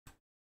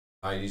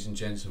Ladies and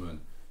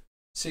gentlemen,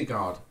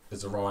 Sigurd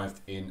has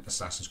arrived in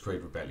Assassin's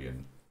Creed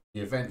Rebellion.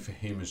 The event for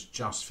him has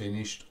just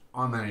finished.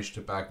 I managed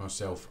to bag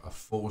myself a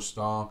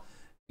 4-star,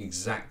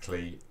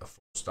 exactly a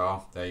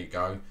 4-star. There you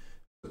go.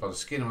 By the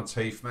skin of my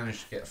teeth,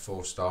 managed to get a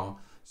 4-star.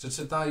 So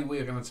today we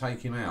are going to take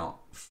him out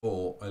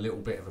for a little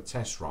bit of a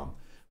test run.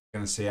 We're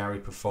going to see how he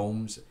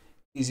performs.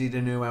 Is he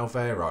the new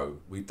Alvaro?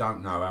 We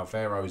don't know.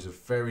 Alvaro is a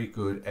very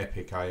good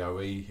epic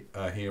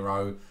AoE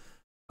hero.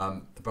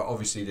 But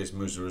obviously there's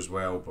Musa as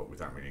well, but we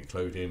don't really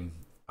include him.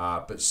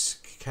 But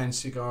can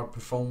Sigurd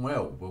perform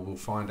well? Well, we'll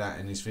find out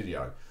in this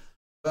video.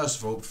 First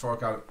of all, before I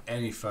go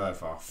any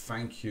further,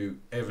 thank you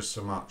ever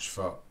so much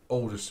for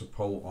all the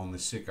support on the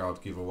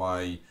Sigurd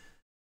giveaway,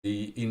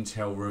 the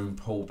Intel Room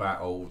pool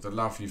battle, the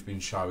love you've been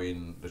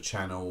showing the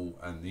channel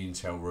and the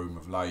Intel Room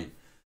of late.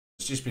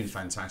 It's just been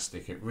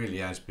fantastic. It really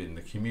has been.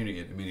 The community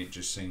at the minute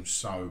just seems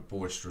so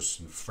boisterous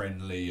and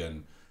friendly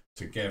and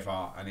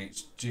together, and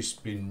it's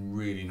just been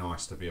really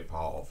nice to be a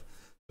part of.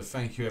 So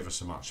thank you ever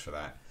so much for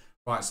that.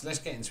 Right, so let's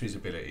get into his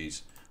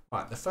abilities.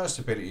 Right, the first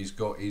ability he's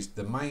got is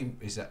the main,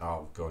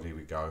 oh god, here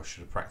we go,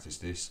 should have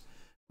practiced this.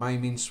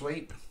 Maiming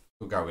sweep,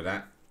 we'll go with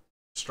that.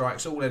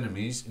 Strikes all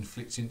enemies,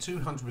 inflicting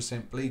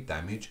 200% bleed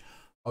damage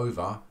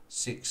over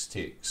 6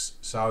 ticks.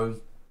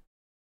 So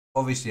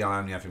obviously I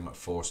only have him at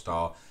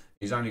 4-star.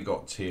 He's only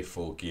got tier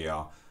 4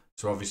 gear.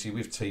 So obviously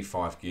with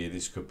T5 gear,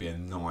 this could be a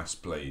nice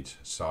bleed.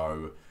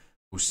 So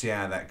we'll see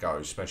how that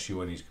goes, especially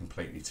when he's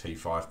completely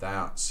T5'd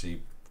out.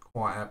 See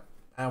quite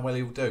how well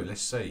he'll do.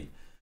 Let's see.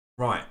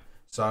 Right,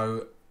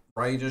 so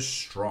Raider's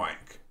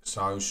Strike.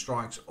 So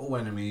strikes all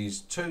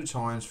enemies 2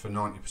 times for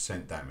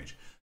 90% damage.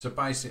 So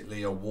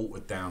basically a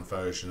watered down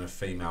version of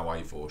female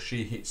Eivor.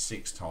 She hits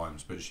 6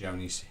 times, but she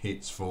only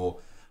hits for,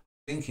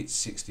 I think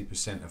it's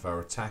 60% of her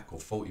attack or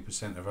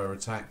 40% of her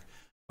attack.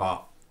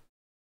 But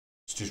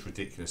it's just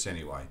ridiculous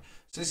anyway.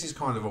 So this is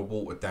kind of a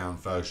watered down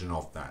version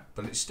of that,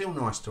 but it's still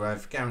nice to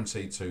have.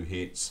 Guaranteed 2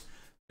 hits.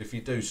 If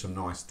you do some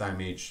nice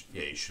damage,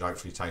 yeah, you should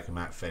hopefully take them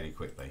out fairly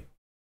quickly.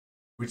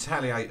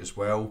 Retaliate as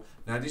well.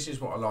 Now this is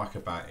what I like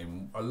about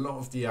him. A lot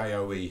of the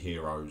AoE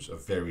heroes are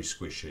very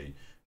squishy.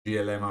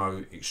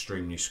 GLMO,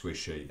 extremely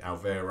squishy.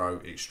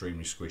 Alvaro,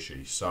 extremely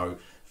squishy. So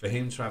for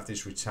him to have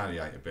this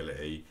retaliate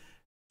ability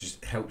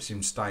just helps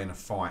him stay in a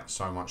fight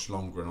so much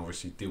longer and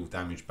obviously deal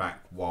damage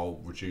back while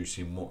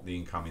reducing what the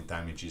incoming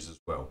damage is as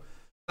well.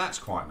 That's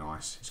quite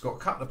nice. It's got a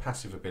couple of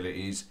passive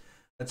abilities.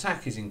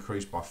 Attack is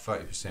increased by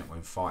 30%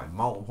 when fighting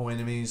multiple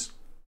enemies,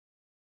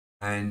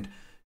 and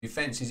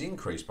defense is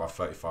increased by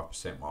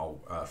 35%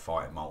 while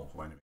fighting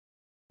multiple enemies.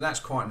 That's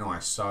quite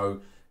nice.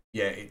 So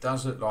yeah, it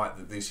does look like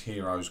that this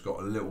hero's got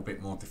a little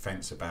bit more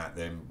defense about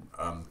them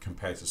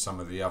compared to some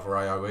of the other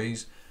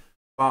AoEs.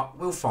 But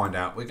we'll find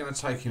out. We're going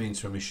to take him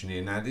into a mission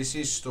here. Now, this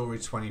is Story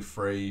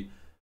 23,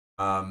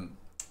 the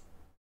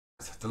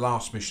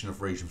last mission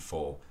of Region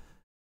 4.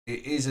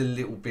 It is a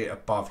little bit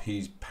above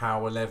his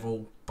power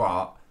level,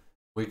 but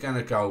we're going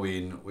to go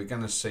in. We're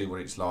going to see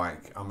what it's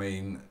like. I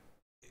mean,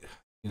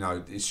 you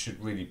know, it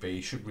should really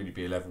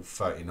be a level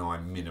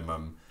 39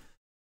 minimum.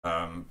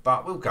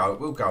 But we'll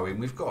go in.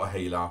 We've got a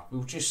healer.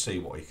 We'll just see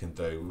what he can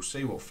do. We'll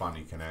see what fun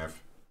he can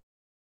have.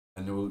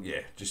 And we'll,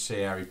 yeah, just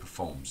see how he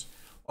performs.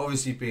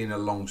 Obviously, being a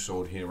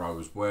longsword hero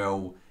as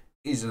well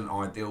isn't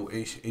ideal.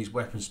 His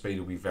weapon speed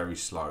will be very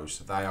slow,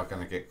 so they are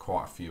going to get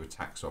quite a few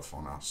attacks off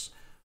on us.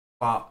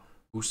 But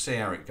we'll see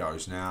how it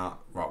goes. Now,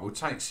 right, we'll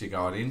take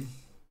Sigurd in.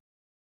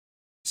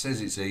 It says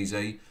it's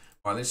easy.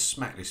 Right, let's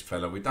smack this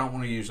fella. We don't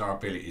want to use our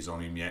abilities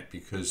on him yet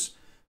because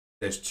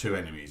there's 2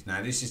 enemies.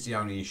 Now, this is the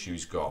only issue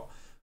he's got.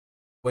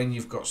 When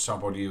you've got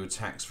somebody who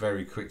attacks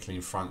very quickly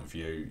in front of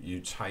you, you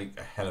take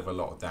a hell of a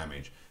lot of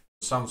damage.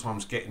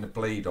 Sometimes getting the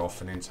bleed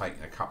off and then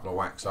taking a couple of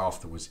whacks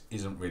afterwards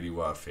isn't really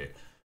worth it.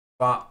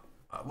 But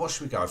what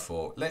should we go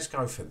for? Let's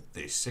go for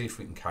this. See if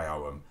we can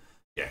KO them.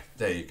 Yeah,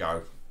 there you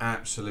go.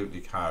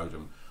 Absolutely KO'd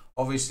them.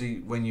 Obviously,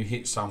 when you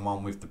hit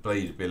someone with the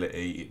bleed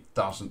ability, it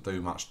doesn't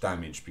do much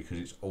damage because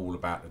it's all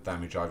about the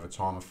damage over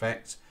time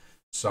effect.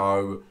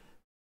 So,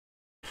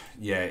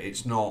 yeah,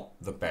 it's not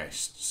the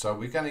best. So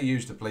we're going to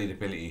use the bleed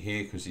ability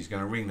here because he's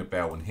going to ring the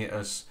bell and hit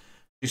us.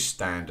 Just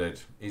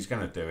standard. He's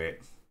going to do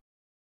it.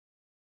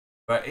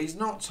 But he's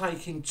not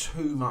taking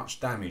too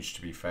much damage,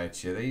 to be fair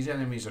to you. These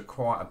enemies are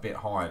quite a bit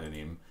higher than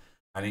him,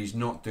 and he's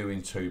not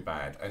doing too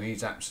bad. And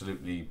he's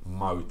absolutely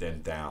mowed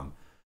them down.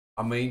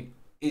 I mean,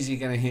 is he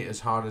going to hit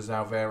as hard as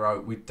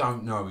Alvaro? We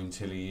don't know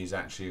until he is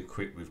actually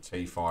equipped with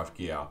T5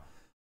 gear.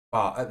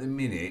 But at the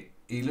minute,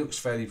 he looks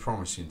fairly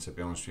promising, to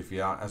be honest with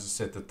you. As I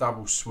said, the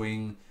double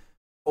swing,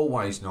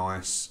 always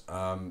nice.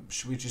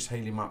 Should we just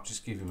heal him up?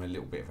 Just give him a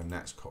little bit of a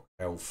Nat's Cock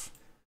health.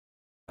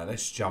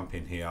 Let's jump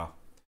in here.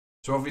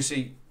 So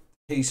obviously,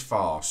 he's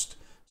fast.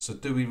 So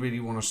do we really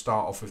want to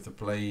start off with the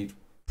bleed?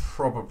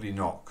 Probably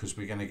not, because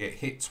we're going to get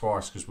hit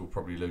twice because we'll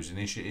probably lose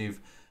initiative.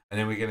 And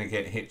then we're going to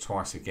get hit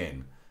twice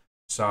again.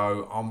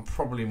 So I'm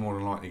probably more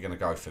than likely going to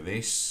go for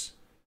this.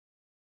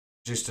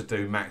 Just to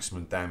do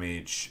maximum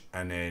damage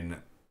and then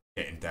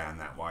get him down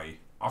that way.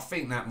 I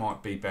think that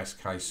might be best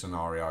case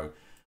scenario.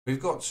 We've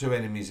got 2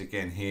 enemies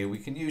again here. We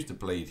can use the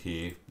bleed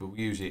here. We'll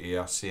use it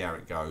here, see how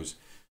it goes.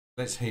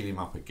 Let's heal him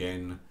up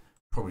again.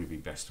 Probably be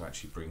best to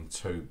actually bring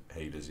 2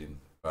 healers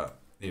in, but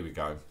here we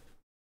go.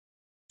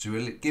 So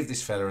we'll give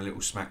this fella a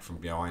little smack from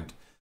behind.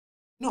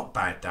 Not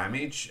bad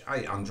damage,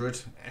 800.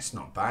 That's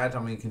not bad.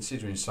 I mean,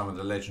 considering some of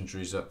the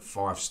legendaries at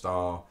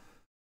 5-star,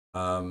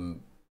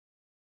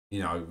 you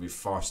know, with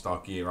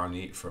 5-star gear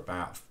only hit for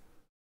about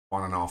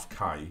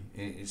 1.5k,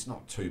 it's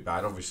not too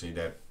bad. Obviously,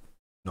 they're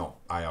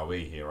not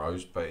AoE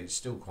heroes, but it's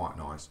still quite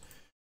nice.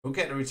 We'll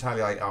get the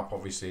retaliate up.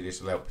 Obviously,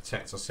 this will help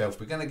protect ourselves.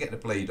 We're going to get the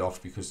bleed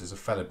off because there's a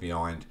fella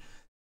behind.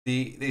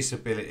 This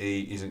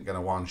ability isn't going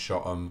to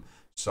one-shot them,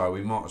 so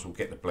we might as well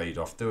get the bleed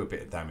off, do a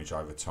bit of damage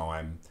over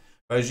time.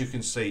 But as you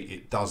can see,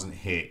 it doesn't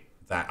hit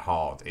that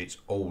hard. It's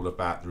all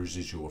about the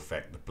residual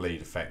effect, the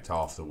bleed effect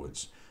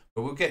afterwards.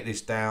 But we'll get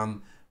this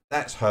down.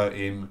 That's hurt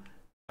him.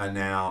 And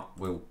now,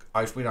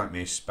 if we don't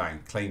miss,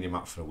 bang, clean him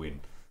up for the win.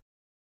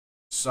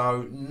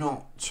 So,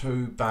 not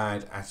too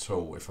bad at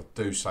all, if I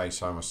do say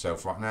so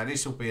myself. Right now,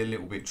 this will be a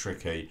little bit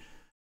tricky.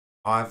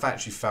 I've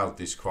actually failed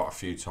this quite a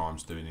few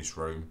times doing this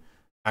room.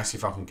 That's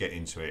if I can get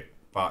into it.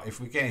 But if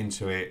we get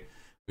into it,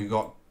 we've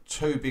got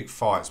 2 big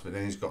fights, but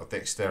then he's got a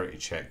dexterity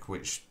check,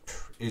 which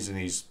isn't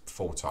his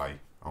forte,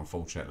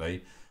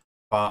 unfortunately.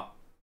 But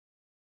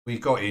we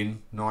got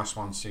in. Nice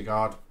one,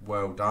 Sigurd.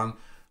 Well done.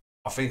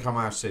 I think I may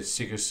have said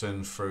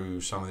Sigurdsson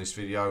through some of this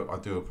video. I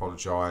do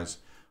apologise.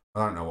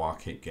 I don't know why I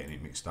keep getting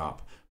it mixed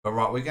up. But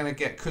right, we're going to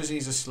get, because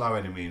he's a slow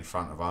enemy in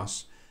front of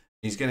us,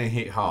 he's going to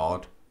hit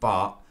hard,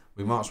 but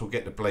we might as well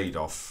get the bleed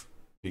off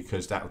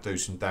because that will do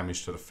some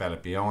damage to the fella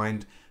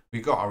behind.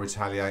 We got our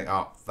retaliate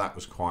up. That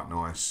was quite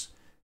nice.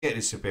 Get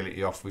this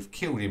ability off. We've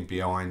killed him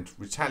behind,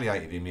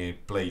 retaliated him here,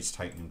 bleeds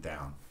taking him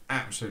down.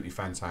 Absolutely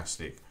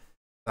fantastic.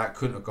 That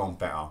couldn't have gone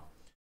better.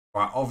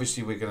 Right,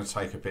 obviously we're going to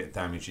take a bit of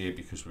damage here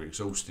because we're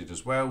exhausted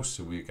as well.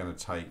 So we're going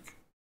to take,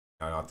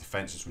 you know, our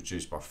defense is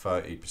reduced by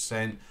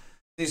 30%.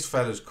 This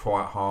fella's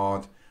quite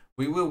hard.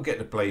 We will get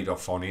the bleed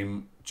off on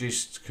him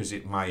just because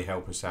it may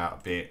help us out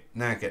a bit.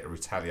 Now get the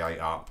retaliate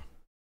up.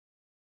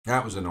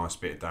 That was a nice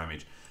bit of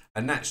damage.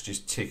 And that's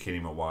just ticking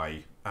him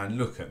away. And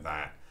look at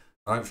that.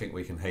 I don't think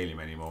we can heal him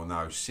anymore.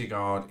 No,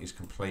 Sigurd is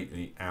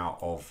completely out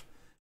of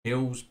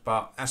heals.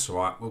 But that's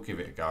alright. We'll give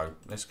it a go.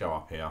 Let's go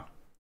up here.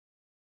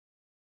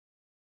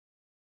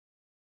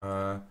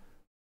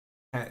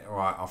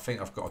 Right, I think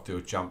I've got to do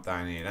a jump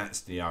down here. That's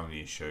the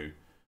only issue.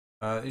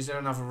 Is there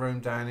another room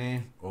down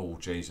here? Oh,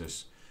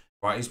 Jesus.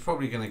 Right, he's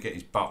probably going to get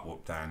his butt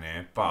whooped down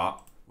there,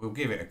 but we'll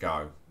give it a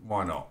go.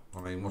 Why not?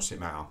 I mean, what's it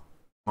matter?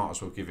 Might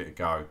as well give it a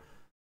go.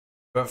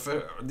 But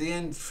for the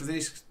end, for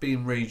this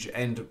being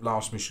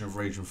last mission of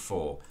Region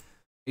 4,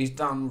 he's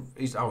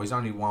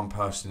only 1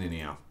 person in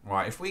here.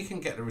 Right, if we can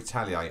get the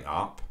retaliate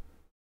up.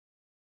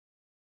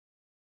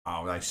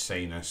 Oh, they've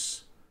seen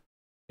us.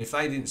 If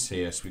they didn't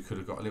see us, we could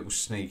have got a little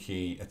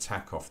sneaky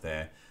attack off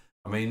there.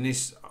 I mean,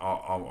 this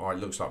it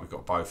looks like we've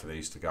got both of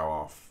these to go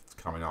off,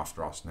 coming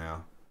after us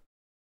now.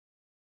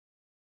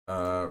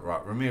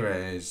 Right,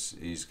 Ramirez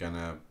is going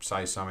to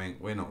say something.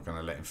 We're not going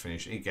to let him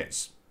finish. He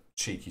gets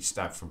cheeky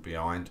stabbed from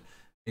behind.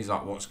 He's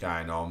like, what's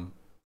going on?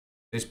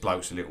 This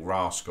bloke's a little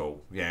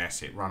rascal. Yeah,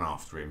 that's it. Run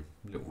after him.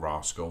 Little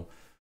rascal.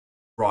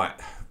 Right,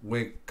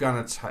 we're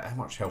going to take... How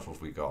much health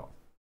have we got?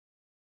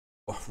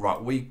 Oh,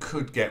 right, we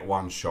could get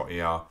 1 shot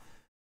here.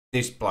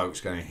 This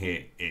bloke's going to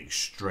hit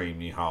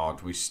extremely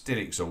hard. We're still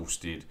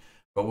exhausted,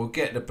 but we'll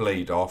get the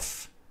bleed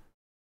off.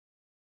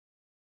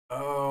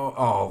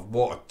 Oh,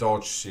 what a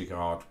dodge,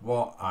 Sigurd.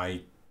 What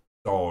a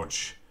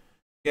dodge.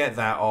 Get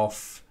that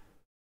off.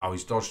 Oh,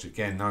 he's dodged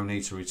again. No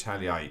need to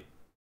retaliate.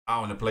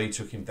 Oh, and the bleed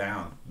took him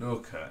down.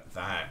 Look at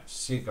that.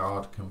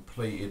 Sigurd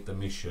completed the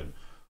mission.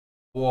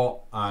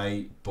 What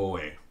a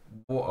boy.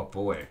 What a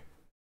boy.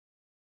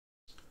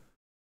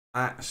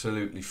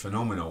 Absolutely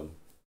phenomenal.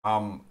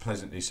 I'm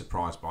pleasantly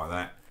surprised by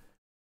that.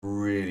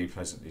 Really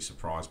pleasantly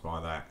surprised by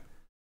that.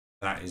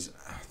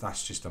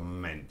 That's just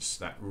immense.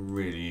 That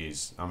really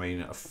is. I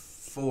mean, a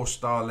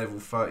 4-star level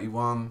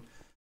 31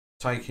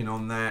 taking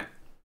on that.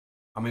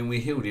 I mean, we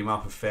healed him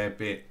up a fair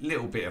bit.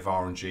 Little bit of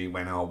RNG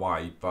went our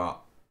way, but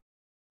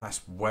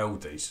that's well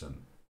decent.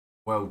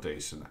 Well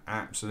decent.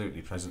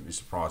 Absolutely pleasantly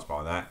surprised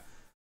by that.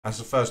 That's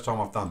the first time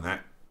I've done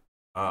that.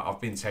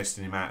 I've been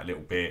testing him out a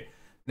little bit.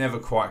 Never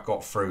quite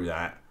got through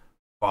that,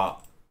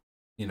 but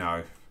you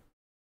know,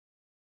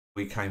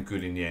 we came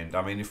good in the end.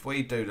 I mean, if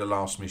we do the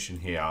last mission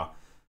here,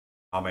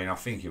 I mean, I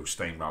think he'll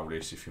steamroll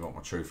this if you want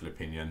my truthful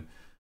opinion.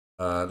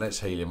 Let's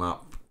heal him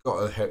up.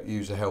 Got to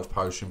use a health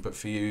potion, but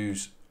for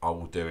yous, I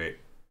will do it.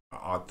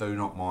 I do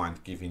not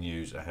mind giving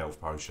yous a health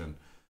potion.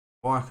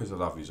 Why? Because I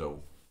love yous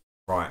all.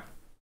 Right.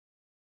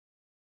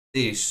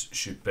 This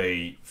should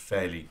be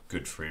fairly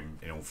good for him,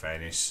 in all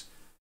fairness.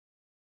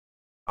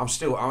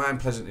 I am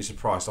pleasantly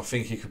surprised. I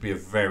think he could be a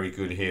very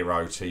good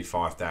hero,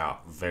 T5'd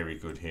out. Very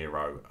good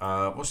hero.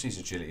 What's his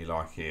agility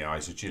like here?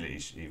 His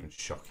agility's even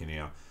shocking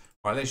here.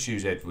 Right, let's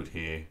use Edward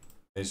here.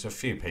 There's a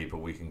few people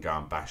we can go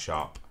and bash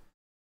up.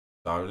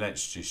 So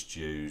let's just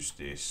use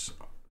this.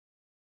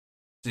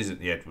 This isn't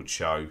the Edward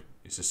show.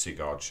 It's a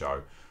Sigurd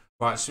show.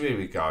 Right, so here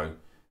we go.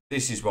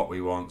 This is what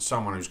we want.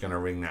 Someone who's going to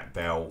ring that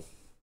bell.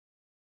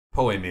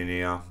 Pull him in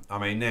here. I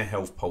mean, their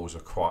health pools are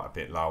quite a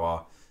bit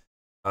lower.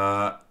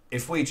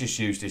 If we just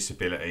use this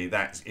ability,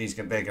 they're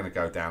going to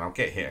go down. I'll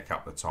get hit a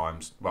couple of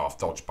times. Well, I've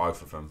dodged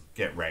both of them.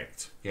 Get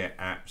wrecked. Get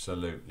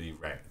absolutely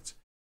wrecked.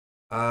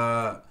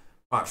 Right,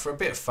 for a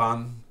bit of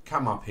fun,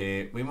 come up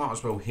here. We might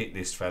as well hit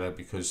this fella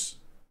because,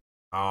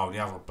 oh, the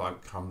other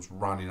bloke comes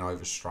running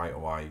over straight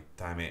away.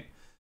 Damn it.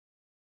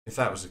 If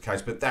that was the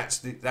case. But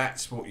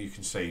that's what you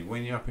can see.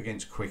 When you're up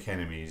against quick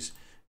enemies,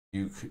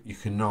 you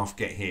can half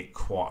get hit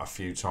quite a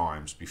few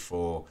times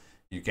before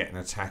you get an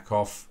attack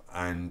off.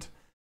 And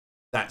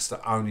that's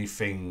the only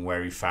thing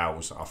where he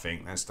fails, I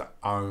think. That's the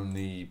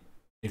only...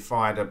 If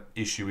I had an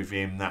issue with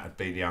him, that would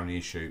be the only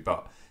issue.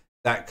 But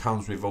that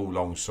comes with all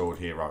longsword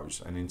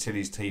heroes. And until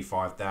he's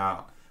T5'd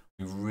out,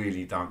 we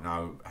really don't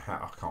know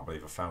how... I can't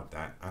believe I failed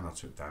that. And I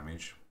took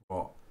damage.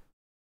 What?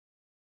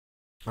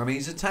 I mean,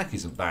 his attack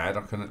isn't bad.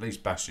 I can at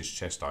least bash his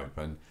chest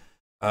open.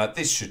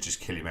 This should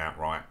just kill him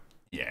outright.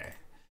 Yeah.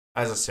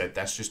 As I said,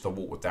 that's just a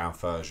watered down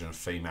version of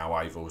female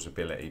Avor's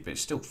ability. But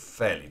it's still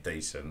fairly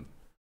decent.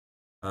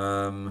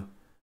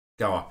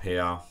 Go up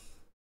here.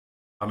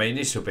 I mean,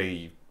 this will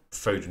be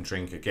food and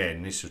drink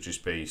again. This will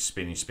just be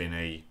spinny,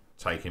 spinny.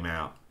 Take him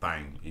out.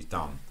 Bang. He's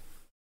done.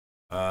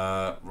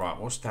 Right,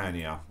 what's down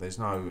here? There's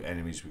no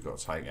enemies we've got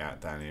to take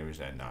out down here, is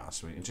there? Nah,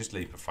 so we can just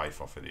leap of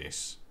faith off of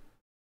this.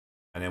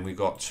 And then we've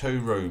got 2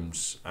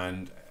 rooms.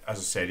 And as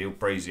I said, he'll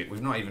breeze it.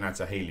 We've not even had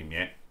to heal him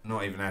yet.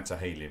 Not even had to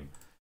heal him.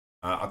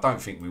 I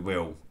don't think we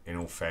will, in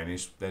all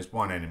fairness. There's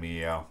one enemy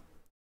here.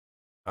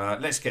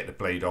 Let's get the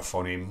bleed off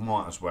on him.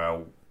 Might as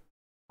well.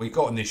 We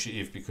got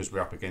initiative because we're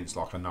up against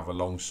like another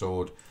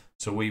longsword.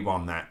 So we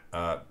won that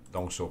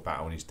longsword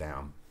battle and he's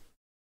down.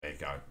 There you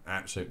go.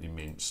 Absolutely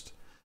minced.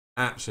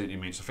 Absolutely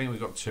minced. I think we've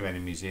got 2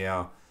 enemies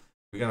here.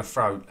 We're going to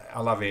throw... I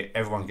love it.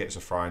 Everyone gets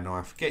a throwing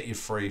knife. Get your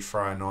free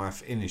throwing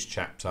knife in this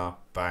chapter.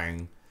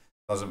 Bang.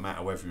 Doesn't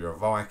matter whether you're a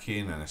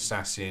Viking, an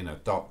assassin, a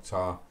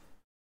doctor,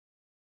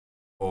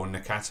 or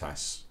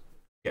Nakatas.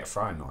 Get a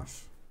throwing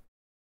knife.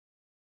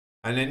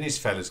 And then this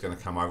fella's going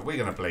to come over. We're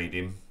going to bleed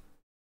him.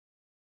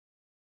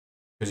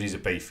 Because he's a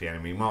beefy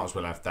enemy. Might as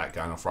well have that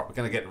going off. Right, we're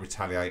going to get the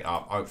retaliate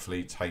up.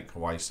 Hopefully take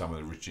away some of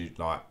the rigid,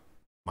 like,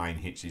 main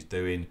hits he's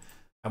doing.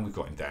 And we've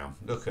got him down.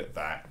 Look at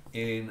that.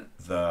 In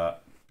the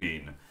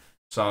bin.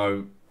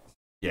 So,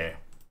 yeah.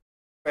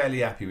 Fairly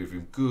happy with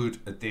him. Good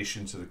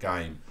addition to the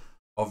game.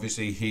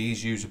 Obviously,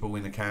 he's usable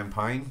in the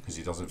campaign. Because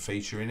he doesn't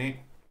feature in it.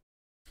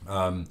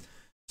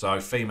 So,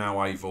 female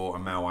Eivor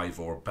and male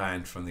Eivor are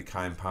banned from the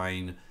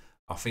campaign.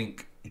 I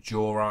think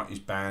Jorah is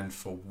banned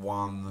for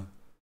 1...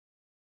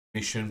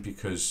 mission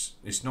because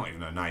it's not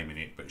even her name in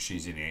it, but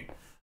she's in it.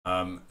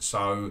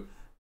 So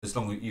as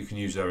long as you can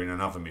use her in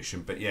another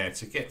mission, but yeah,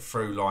 to get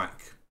through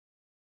like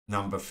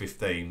number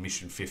 15,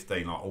 mission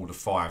 15, like all the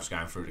 5s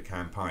going through the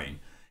campaign,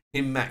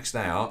 him maxed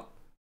out.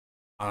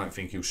 I don't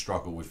think he'll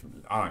struggle with.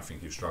 I don't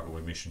think he'll struggle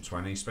with mission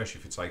 20, especially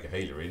if you take a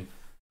healer in.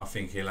 I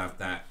think he'll have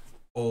that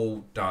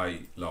all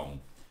day long.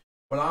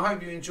 Well, I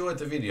hope you enjoyed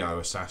the video,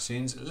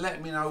 Assassins.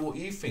 Let me know what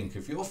you think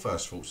of your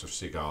first thoughts of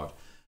Sigurd.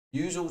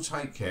 Yous all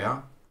take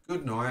care.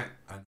 Good night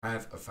and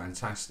have a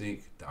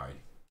fantastic day.